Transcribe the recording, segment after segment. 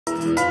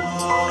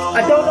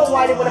I don't know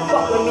why they wanna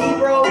fuck with me,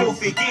 bro.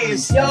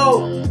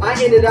 Yo, I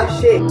ain't into that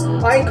shit.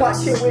 I ain't got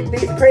shit with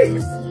these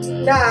pricks.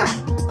 Nah,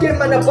 give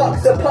man a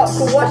box of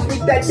popcorn, watch me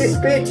dead this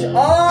bitch.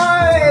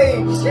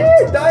 Oi,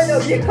 shit, Dino,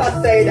 you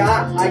can't say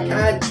that. I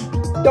can't.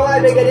 Don't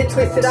ever get it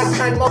twisted, I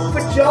can mock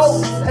for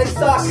jokes and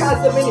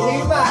sarcasm and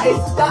humour.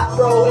 It's that,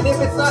 bro, and if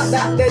it's not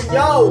that, then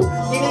yo,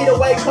 you need to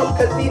wake up,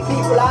 cause these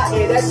people out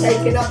here, they're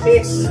taking a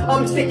piss.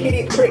 I'm sick of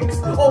these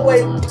pricks,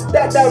 always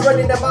they're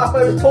running their mouth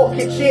and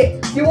talking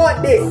shit. You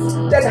want this?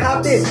 Then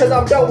have this, cause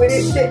I'm done with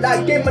this shit.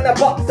 Like give me a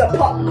box of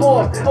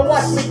popcorn and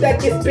watch me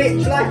dead this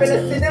bitch. Life in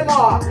a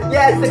cinema,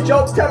 yeah, it's a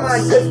joke to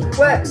man, cause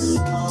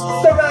we're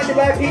surrounded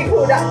by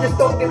people that just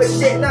don't give a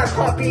shit. Now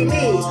can't be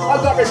me. I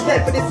got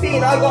respect for the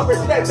scene, I got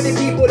respect for the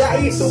people that I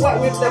used to work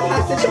with the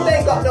past. And if they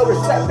ain't got no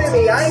respect for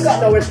me, I ain't got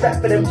no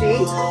respect for them, G.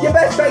 You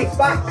best face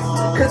facts,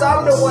 cause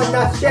I'm the one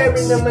that's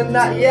sharing them and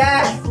that,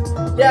 yes.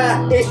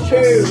 Yeah, it's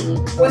true.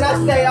 When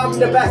I say I'm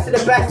the best of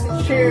the best,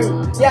 it's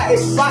true. Yeah,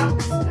 it's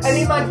facts.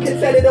 Any man can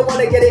say they don't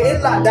want to get it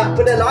in like that,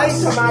 but they're lying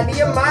to man,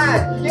 you're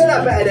mad. You're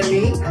not better than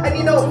me, and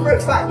you know for a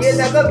fact you'll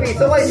never be,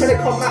 so why you trying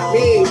to come at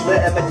me?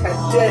 Bit of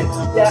attention,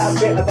 yeah, a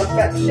bit of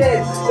affection.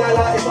 They're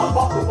like, if I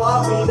fuck with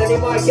Barbie, then he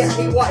might get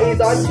me what he's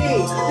on G.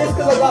 Just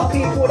cause I got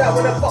people that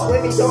wanna fuck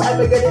with me, don't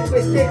ever get it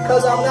twisted,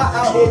 cause I'm not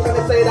out here trying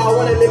to say that I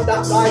wanna live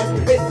that life.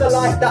 It's the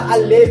life that I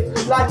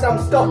live, life I'm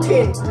stuck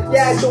in.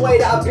 Yeah, it's the way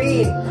that I've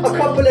been. A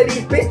couple of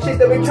these bitches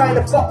that been trying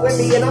to fuck with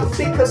me, and I'm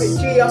sick of it,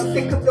 G. I'm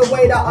sick of the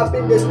way that I've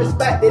been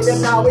disrespected.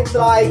 And now it's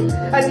like,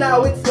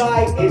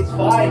 it's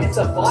fine, it's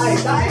a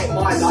vibe. That ain't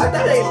my life,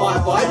 that ain't my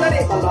vibe, that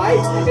ain't my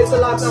life. It's a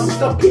life I'm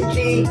stuck in,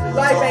 G.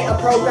 Life ain't a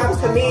program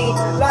to me.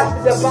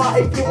 Life is about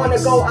if you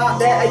wanna go out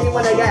there and you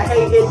wanna get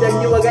hated,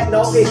 then you will get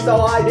noticed,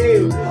 so I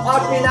do.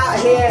 I've been out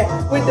here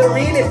with the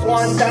realest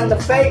ones and the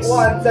fake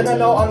ones, and I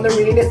know I'm the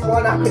realest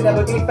one. I could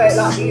never be fake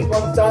like these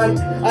ones done.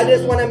 I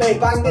just wanna make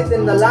bangers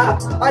in the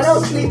lab. I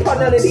don't sleep on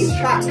none of these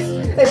tracks.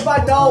 If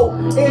I know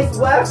it's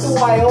worth the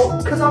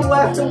while, cause I'm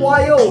worth the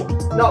while,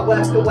 not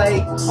worth the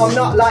wait. I'm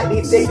not like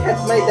these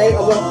dickheads made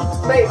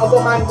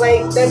other man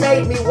wait. They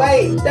made me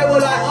wait. They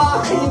were like,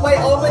 oh, can you wait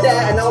over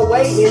there? And I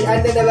waited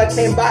and they never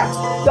came back.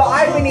 The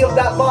irony of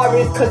that bar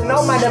is cause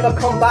no man ever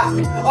come back.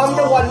 I'm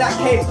the one that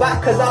came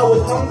back cause I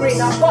was hungry.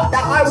 Now fuck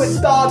that, I was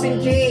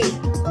starving, G.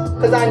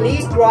 Cause I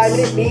need grime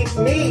and it needs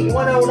me. You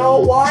wanna know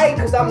why?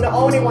 Cause I'm the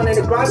only one in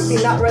the grime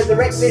scene that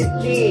resurrected,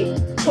 G.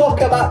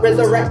 Talk about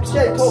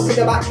resurrection, talking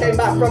about came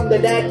back from the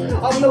dead.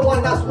 I'm the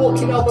one that's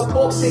walking over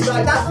corpses,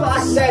 like that's what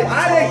I said.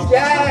 I don't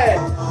care.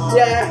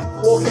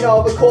 Yeah, walking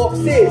over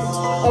corpses.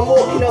 I'm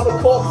walking over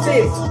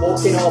corpses,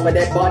 walking over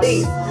dead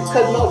bodies.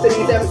 Cause most of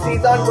these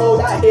MCs on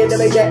road out here,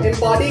 they get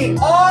embodied.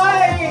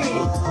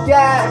 Oi!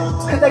 Yeah,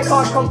 cause they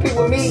can't compete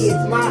with me,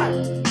 it's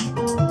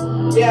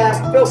mad.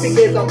 Yeah, Filthy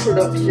Gears on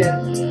production.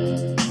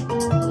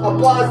 A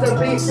Boss and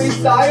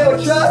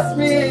Freestyle, trust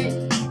me.